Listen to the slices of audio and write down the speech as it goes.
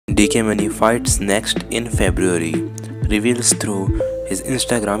DK Money fights next in February, reveals through his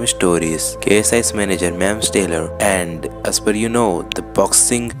Instagram stories. KSI's manager Mams Taylor, and as per the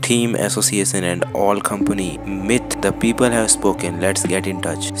boxing team association and all company Myth, the people have spoken. Let's get in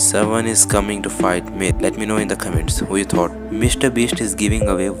touch. Someone is coming to fight Myth. Let me know in the comments who you thought. MrBeast is giving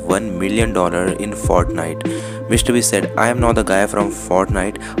away $1 million in Fortnite. MrBeast said, I am not the guy from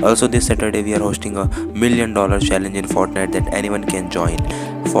Fortnite. Also this Saturday we are hosting a $1 million challenge in Fortnite that anyone can join.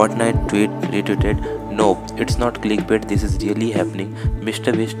 Fortnite tweet retweeted, no, it's not clickbait, this is really happening.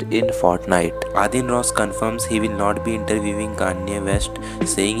 MrBeast in Fortnite. Adin confirms he will not be interviewing Kanye West,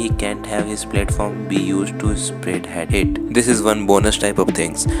 saying he can't have his platform be used to spread hate. This is one bonus type of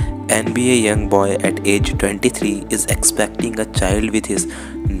things. NBA young boy at age 23 is expecting a child with his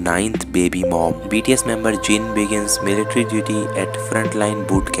 9th baby mom. BTS member Jin begins military duty at Frontline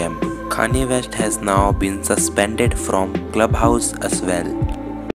boot camp. Kanye West has now been suspended from Clubhouse as well.